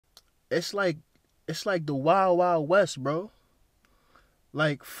it's like the wild wild west, bro.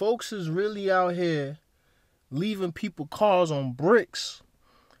 Like folks is really out here leaving people cars on bricks.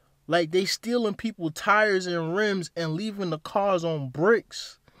 Like they stealing people tires and rims and leaving the cars on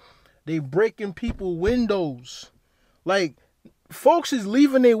bricks. They breaking people windows. Like folks is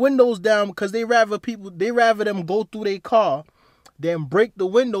leaving their windows down because they rather them go through their car than break the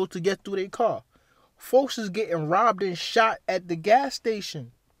window to get through their car. Folks is getting robbed and shot at the gas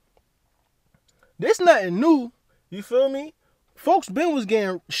station. This nothing new. You feel me? Folks been was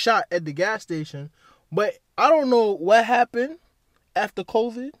getting shot at the gas station, but I don't know what happened after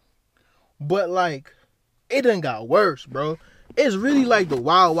COVID, but like it done got worse, bro. It's really like the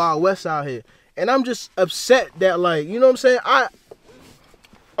wild wild west out here. And I'm just upset that, like, you know what I'm saying? I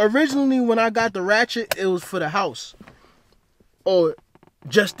originally, when I got the ratchet, it was for the house. Or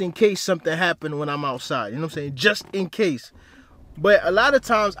just in case something happened when I'm outside. You know what I'm saying? Just in case. But a lot of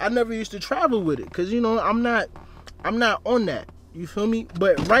times, I never used to travel with it. Because, you know, I'm not on that. You feel me?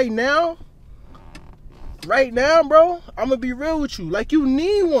 But right now, bro, I'm going to be real with you. Like, you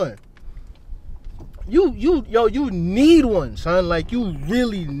need one. You need one, son. Like, you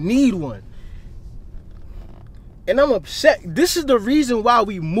really need one. And I'm upset. This is the reason why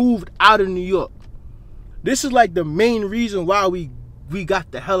we moved out of New York. This is like the main reason why we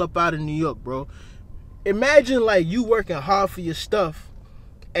got the hell up out of New York, bro. Imagine like you working hard for your stuff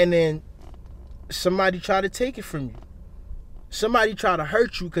and then somebody try to take it from you. Somebody try to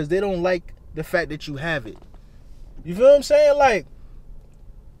hurt you because they don't like the fact that you have it. You feel what I'm saying? Like,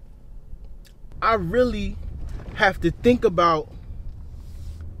 I really have to think about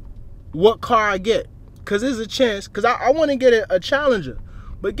what car I get. Because there's a chance, because I want to get a Challenger.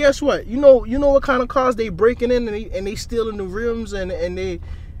 But guess what? You know what kind of cars they breaking in and they stealing the rims and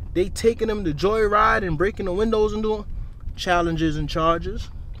they taking them to joyride and breaking the windows and doing Challengers and Chargers.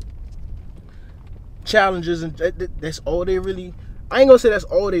 Challengers, and that's all they really, I ain't gonna say that's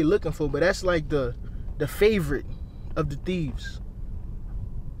all they looking for, but that's like the favorite of the thieves.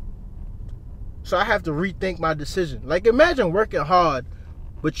 So I have to rethink my decision. Like, imagine working hard,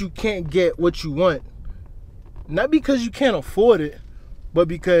 but you can't get what you want. Not because you can't afford it, but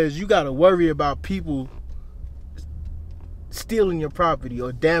because you got to worry about people stealing your property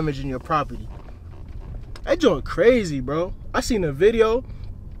or damaging your property. That joint crazy, bro. I seen a video.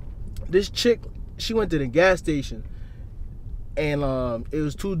 This chick, she went to the gas station, and it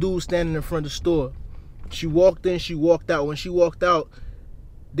was two dudes standing in front of the store. She walked in, she walked out. When she walked out,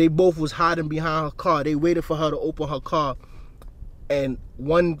 they both was hiding behind her car. They waited for her to open her car, and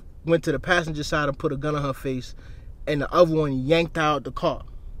one went to the passenger side and put a gun on her face, and the other one yanked her out the car.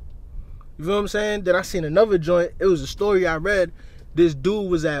 You feel what I'm saying? Then I seen another joint. It was a story I read. This dude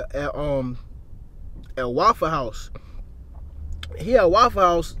was at Waffle House. He at Waffle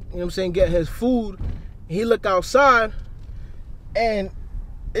House, you know what I'm saying, getting his food. He look outside, and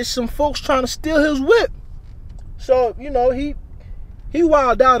it's some folks trying to steal his whip. So, you know, he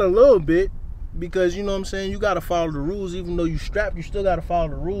wilded out a little bit, because, you know what I'm saying, you got to follow the rules. Even though you strapped, you still got to follow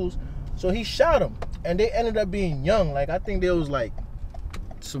the rules. So he shot him, and they ended up being young. Like, I think there was like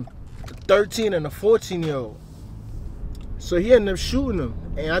some 13 and a 14-year-old. So he ended up shooting him,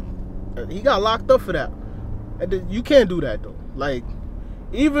 and he got locked up for that. And you can't do that though. Like,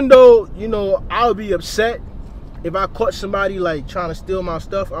 even though, you know, I would be upset if I caught somebody like trying to steal my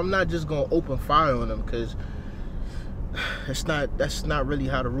stuff, I'm not just gonna open fire on them, because that's not really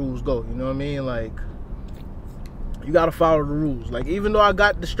how the rules go. You know what I mean? Like, you gotta follow the rules. Like, even though I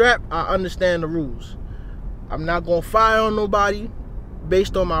got the strap, I understand the rules. I'm not gonna fire on nobody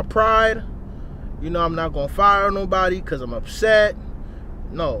based on my pride. You know, I'm not gonna fire on nobody because I'm upset.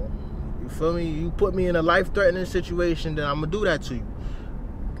 No. You feel me? You put me in a life-threatening situation, then I'm gonna do that to you.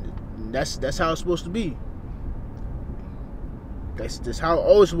 That's how it's supposed to be. That's how it's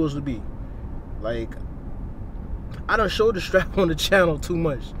always supposed to be. Like, I done showed the strap on the channel too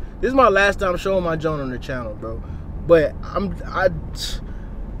much. This is my last time showing my joint on the channel, bro. But I'm just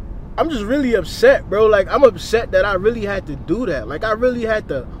really upset, bro. Like, I'm upset that I really had to do that. Like, I really had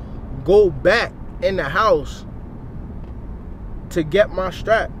to go back in the house to get my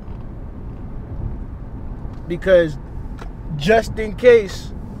strap, because just in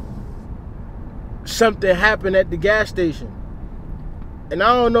case something happened at the gas station. And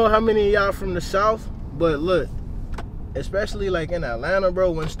I don't know how many of y'all from the South, but look, especially like in Atlanta,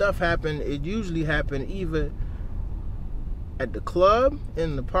 bro, when stuff happen, it usually happen either at the club,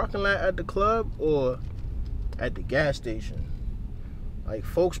 in the parking lot at the club, or at the gas station. Like,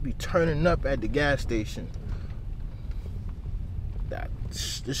 folks be turning up at the gas station.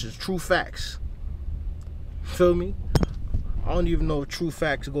 This is true facts. Feel me? I don't even know if true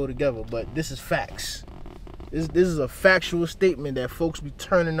facts go together, but this is facts. This is a factual statement that folks be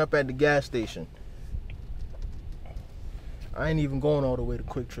turning up at the gas station. I ain't even going all the way to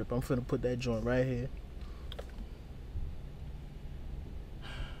Quick Trip. I'm finna put that joint right here.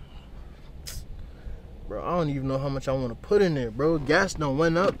 Bro, I don't even know how much I want to put in there, bro. Gas done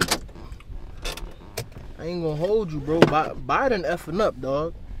went up. I ain't gonna hold you, bro. Biden effing up,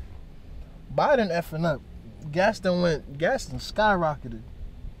 dog. Biden effing up. Gas done skyrocketed.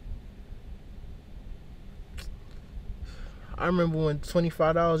 I remember when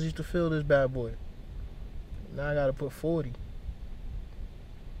 $25 used to fill this bad boy. Now I gotta put 40.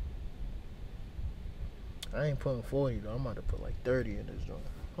 I ain't putting 40 though. I'm about to put like 30 in this joint.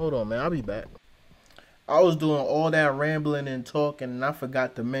 Hold on, man. I'll be back. I was doing all that rambling and talking, and I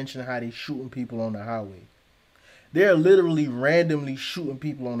forgot to mention how they shooting people on the highway. They're literally randomly shooting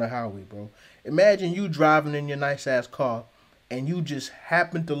people on the highway, bro. Imagine you driving in your nice-ass car, and you just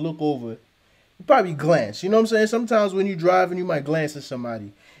happen to look over. You probably glance. You know what I'm saying? Sometimes when you driving, you might glance at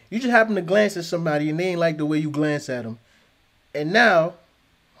somebody. You just happen to glance at somebody, and they ain't like the way you glance at them. And now,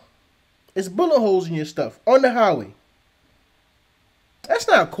 it's bullet holes in your stuff on the highway. That's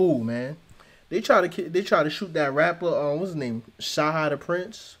not cool, man. They try to shoot that rapper. What's his name? Sqaudd the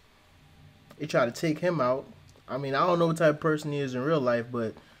Prince. They try to take him out. I mean, I don't know what type of person he is in real life,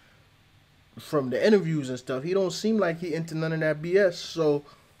 but from the interviews and stuff, he don't seem like he into none of that BS. So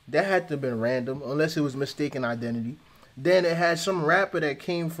that had to have been random, unless it was mistaken identity. Then it had some rapper that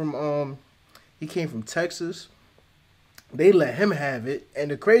came from he came from Texas. They let him have it,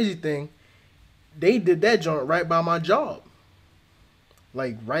 and the crazy thing, they did that joint right by my job.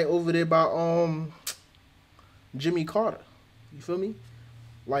 Like right over there by Jimmy Carter. You feel me?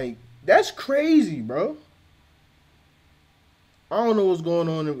 Like, that's crazy, bro. I don't know what's going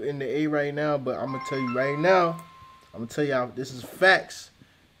on in the A right now, but I'm gonna tell you right now. I'm gonna tell y'all this is facts.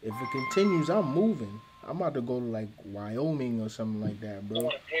 If it continues, I'm moving. I'm about to go to like Wyoming or something like that, bro.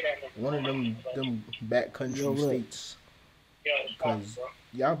 One of them backcountry states. Cause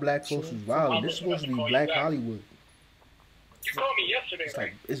y'all black folks is wild. This is supposed to be Black Hollywood. You called me yesterday,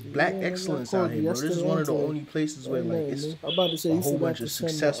 right? It's black excellence out here, bro. This is one of the only places where like it's a whole bunch of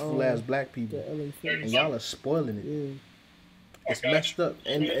successful ass black people, and y'all are spoiling it. It's messed up,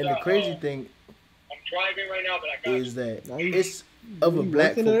 and the crazy thing I'm driving right now, but I got is that it's other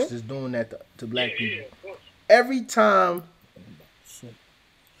black folks that's doing that to black people. Every time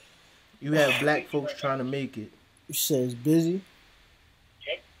you have black folks trying to make it, you said it's busy.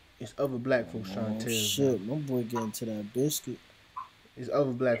 It's other black folks trying to tell us. Shit, my boy getting to that biscuit. It's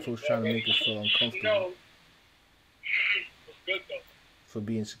other black folks trying to make us feel uncomfortable for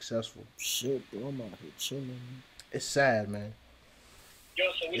being successful. Shit, bro, I'm out here chilling. It's sad, man.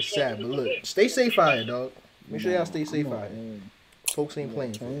 It's sad, but look, stay safe out here, dog. Make sure y'all stay safe out here. Folks ain't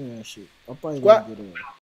playing. That shit. I'll probably Sqaudd. get it.